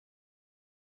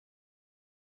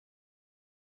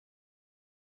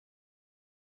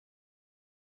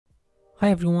Hi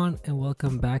everyone and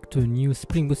welcome back to a new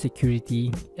Spring Boot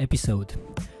Security episode.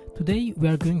 Today we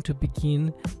are going to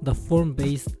begin the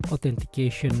form-based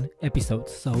authentication episode.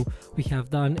 So we have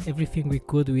done everything we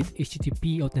could with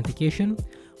HTTP authentication.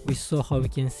 We saw how we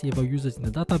can save our users in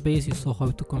the database, we saw how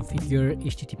to configure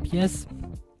HTTPS,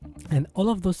 and all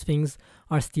of those things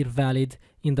are still valid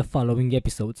in the following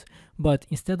episodes. But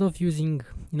instead of using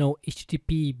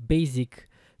HTTP basic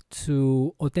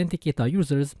to authenticate our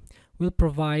users, we'll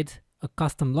provide a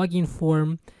custom login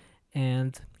form,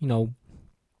 and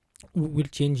we'll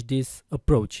change this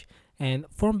approach. And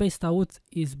form-based auth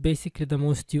is basically the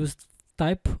most used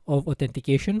type of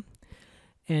authentication,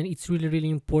 and it's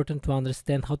really important to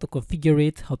understand how to configure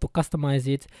it, how to customize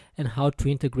it, and how to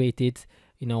integrate it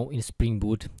in Spring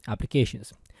Boot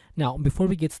applications. Now, before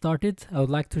we get started, I would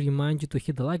like to remind you to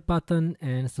hit the like button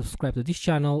and subscribe to this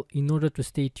channel in order to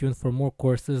stay tuned for more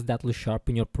courses that will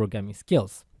sharpen your programming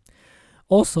skills.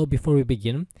 Also, before we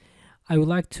begin, I would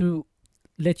like to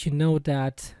let you know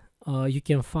that you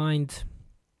can find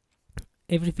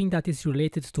everything that is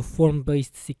related to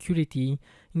form-based security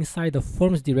inside the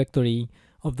forms directory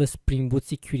of the Spring Boot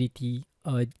Security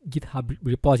GitHub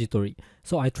repository.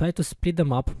 So I try to split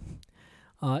them up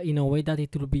in a way that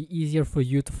it will be easier for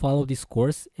you to follow this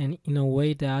course, and in a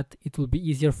way that it will be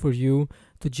easier for you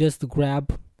to just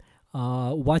grab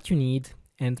what you need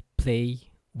and play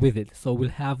with it. So we'll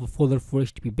have a folder for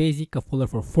HTTP basic, a folder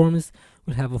for forms,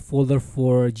 we'll have a folder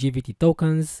for GVT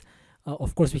tokens.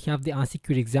 Of course, we have the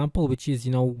unsecured example, which is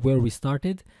where we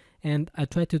started, and I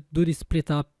try to do this split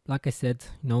up, like I said,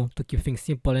 to keep things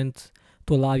simple and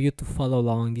to allow you to follow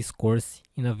along this course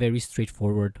in a very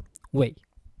straightforward way.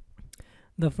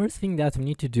 The first thing that we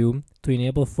need to do to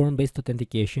enable form-based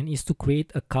authentication is to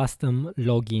create a custom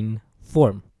login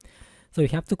form. So you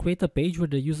have to create a page where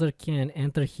the user can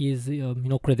enter his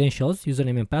credentials,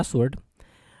 username and password,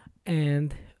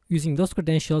 and using those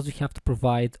credentials we have to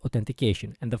provide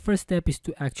authentication. And the first step is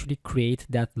to actually create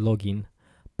that login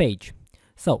page.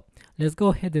 So let's go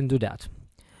ahead and do that.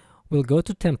 We'll go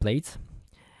to templates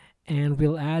and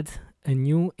we'll add a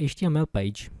new HTML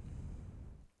page,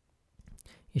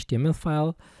 HTML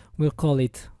file. We'll call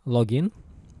it login,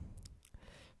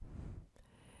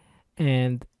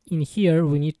 and in here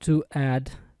we need to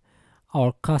add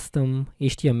our custom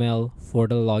HTML for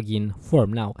the login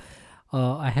form. Now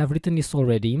I have written this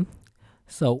already,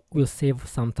 so we'll save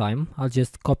some time. I'll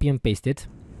just copy and paste it,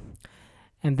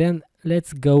 and then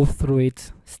let's go through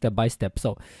it step by step.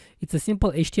 So it's a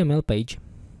simple HTML page,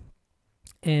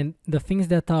 and the things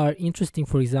that are interesting,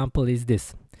 for example, is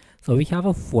this. So we have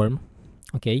a form,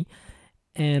 okay,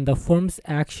 and the form's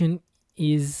action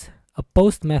is a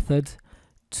post method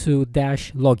to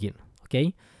 -login.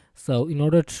 Okay, so in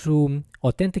order to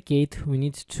authenticate, we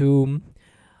need to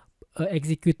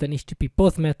execute an HTTP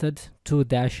post method to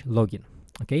 -login.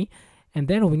 Okay, and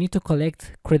then we need to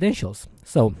collect credentials.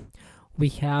 So we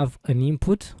have an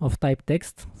input of type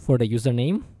text for the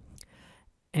username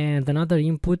and another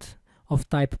input of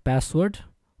type password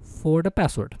for the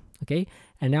password. Okay,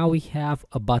 and now we have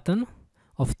a button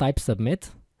of type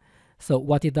submit. So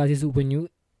what it does is when you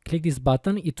click this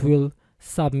button, it will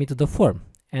submit the form,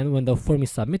 and when the form is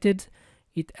submitted,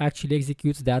 it actually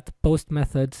executes that post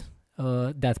method,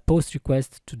 that post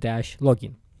request to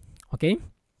 -login. Okay,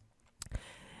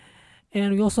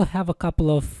 and we also have a couple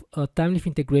of time-lift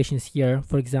integrations here.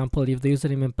 For example, if the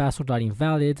username and password are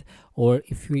invalid, or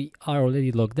if we are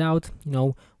already logged out,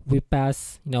 we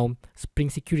pass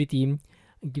Spring Security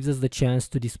gives us the chance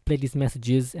to display these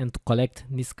messages and to collect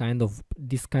these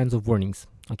kinds of warnings,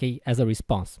 okay, as a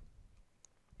response.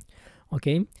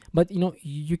 Okay, but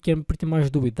you can pretty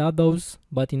much do without those,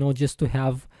 but just to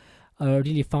have a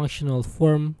really functional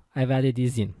form, I've added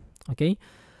these in. Okay,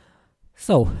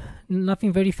 so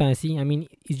nothing very fancy. I mean,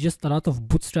 it's just a lot of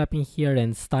bootstrapping here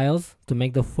and styles to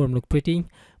make the form look pretty,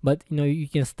 but you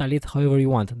can style it however you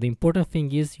want. The important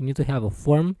thing is you need to have a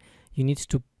form, you need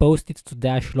to post it to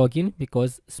 -login,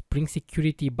 because Spring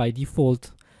Security by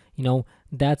default,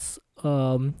 that's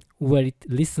where it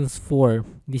listens for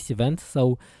this event.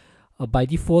 So by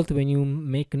default, when you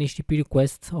make an HTTP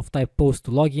request of type post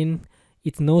to login,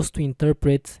 it knows to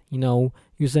interpret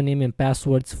username and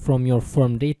passwords from your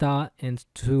form data and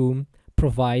to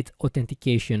provide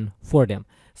authentication for them.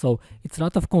 So it's a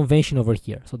lot of convention over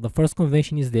here. So the first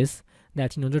convention is this,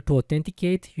 that in order to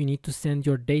authenticate, you need to send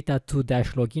your data to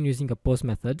 -login using a post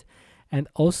method. And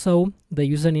also the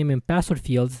username and password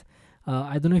fields,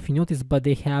 I don't know if you noticed, but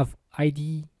they have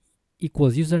ID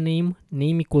equals username,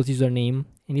 name equals username,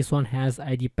 and this one has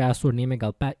ID password,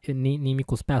 name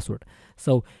equals password.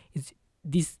 So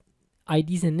these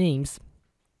IDs and names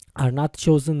are not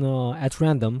chosen at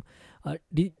random.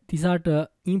 These are the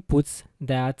inputs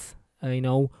that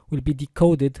will be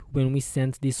decoded when we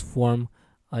send this form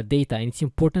data, and it's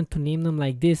important to name them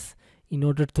like this in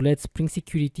order to let Spring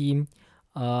Security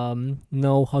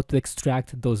know how to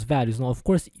extract those values. Now, of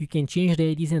course, you can change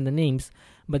the IDs and the names,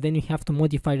 but then you have to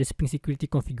modify the Spring Security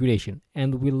configuration,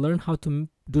 and we'll learn how to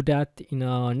do that in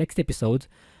our next episode.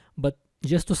 But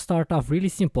just to start off really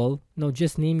simple,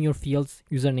 just name your fields,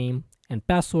 username and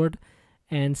password,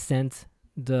 and send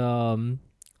the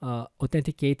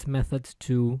authenticate method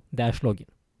to -login.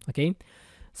 Okay,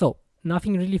 so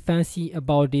nothing really fancy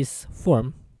about this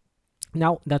form.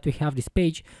 Now that we have this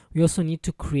page, we also need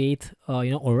to create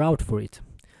a route for it.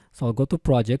 So I'll go to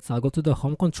projects, I'll go to the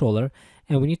home controller,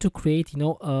 and we need to create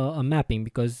a mapping,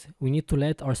 because we need to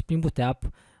let our Spring Boot app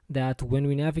that when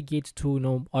we navigate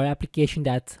to our application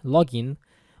that login,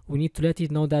 we need to let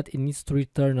it know that it needs to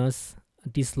return us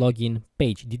this login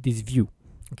page, this view.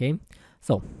 Okay,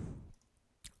 so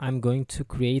I'm going to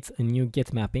create a new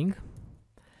get mapping.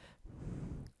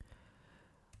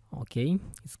 Okay,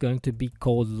 it's going to be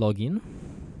called login.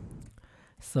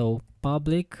 So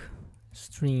public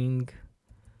string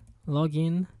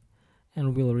login,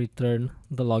 and we'll return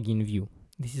the login view.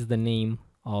 This is the name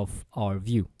of our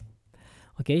view.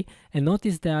 Okay, and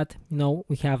notice that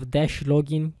we have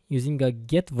 -login using a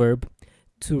get verb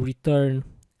to return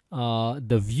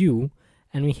the view,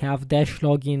 and we have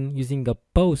 -login using a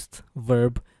post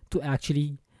verb to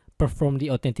actually perform the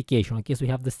authentication. Okay, so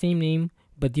we have the same name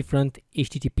but different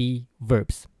HTTP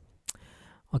verbs.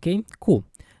 Okay, cool.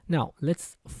 Now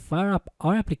let's fire up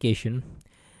our application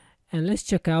and let's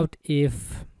check out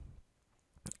if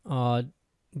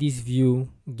this view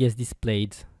gets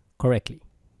displayed correctly.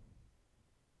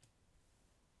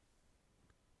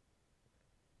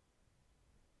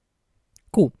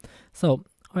 Cool, so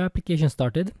our application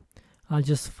started. I'll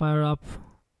just fire up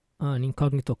an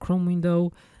incognito Chrome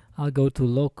window. I'll go to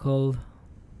local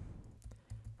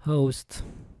host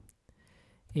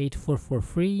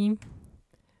 8443,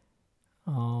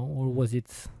 or was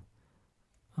it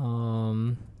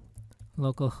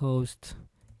localhost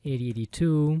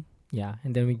 8082? Yeah,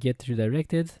 and then we get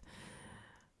redirected.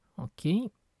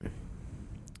 Okay,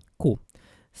 cool.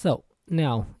 So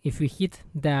now if we hit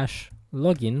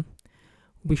 -login,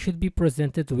 we should be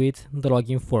presented with the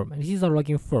login form, and this is our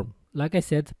login form. Like I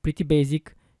said, pretty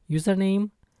basic: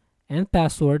 username and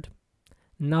password,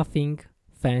 nothing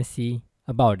fancy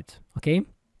about it. Okay,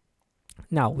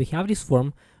 now we have this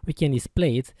form, we can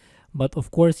display it, but of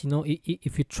course,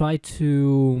 if you try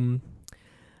to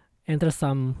enter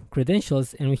some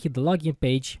credentials and we hit the login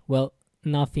page, well,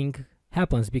 nothing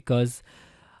happens, because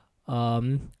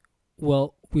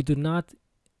well, we do not,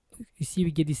 you see,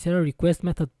 we get this error: request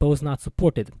method post not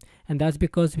supported, and that's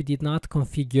because we did not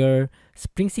configure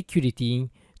Spring Security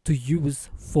to use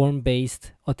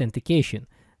form-based authentication.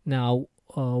 Now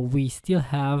we still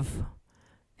have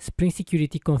Spring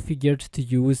Security configured to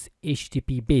use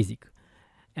HTTP basic,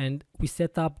 and we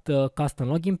set up the custom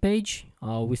login page.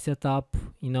 We set up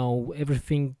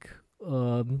everything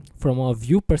from a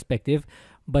view perspective,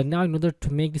 but now in order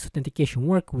to make this authentication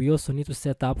work, we also need to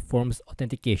set up forms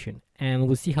authentication, and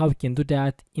we'll see how we can do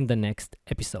that in the next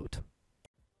episode.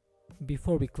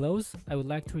 Before we close, I would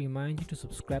like to remind you to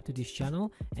subscribe to this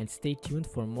channel and stay tuned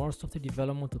for more software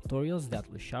development tutorials that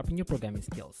will sharpen your programming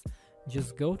skills.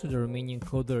 Just go to the Romanian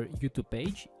Coder YouTube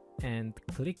page and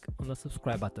click on the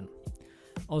subscribe button.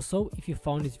 Also, if you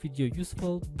found this video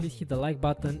useful, please hit the like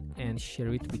button and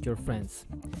share it with your friends.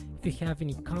 If you have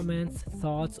any comments,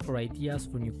 thoughts or ideas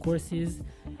for new courses,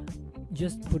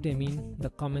 just put them in the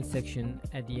comment section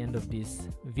at the end of this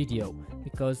video,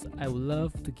 because I would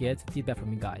love to get feedback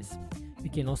from you guys. You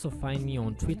can also find me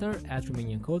on Twitter at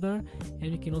Romanian Coder,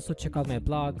 and you can also check out my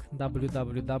blog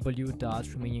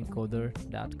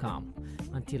www.romaniancoder.com.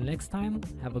 Until next time,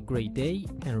 have a great day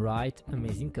and write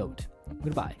amazing code.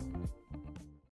 Goodbye.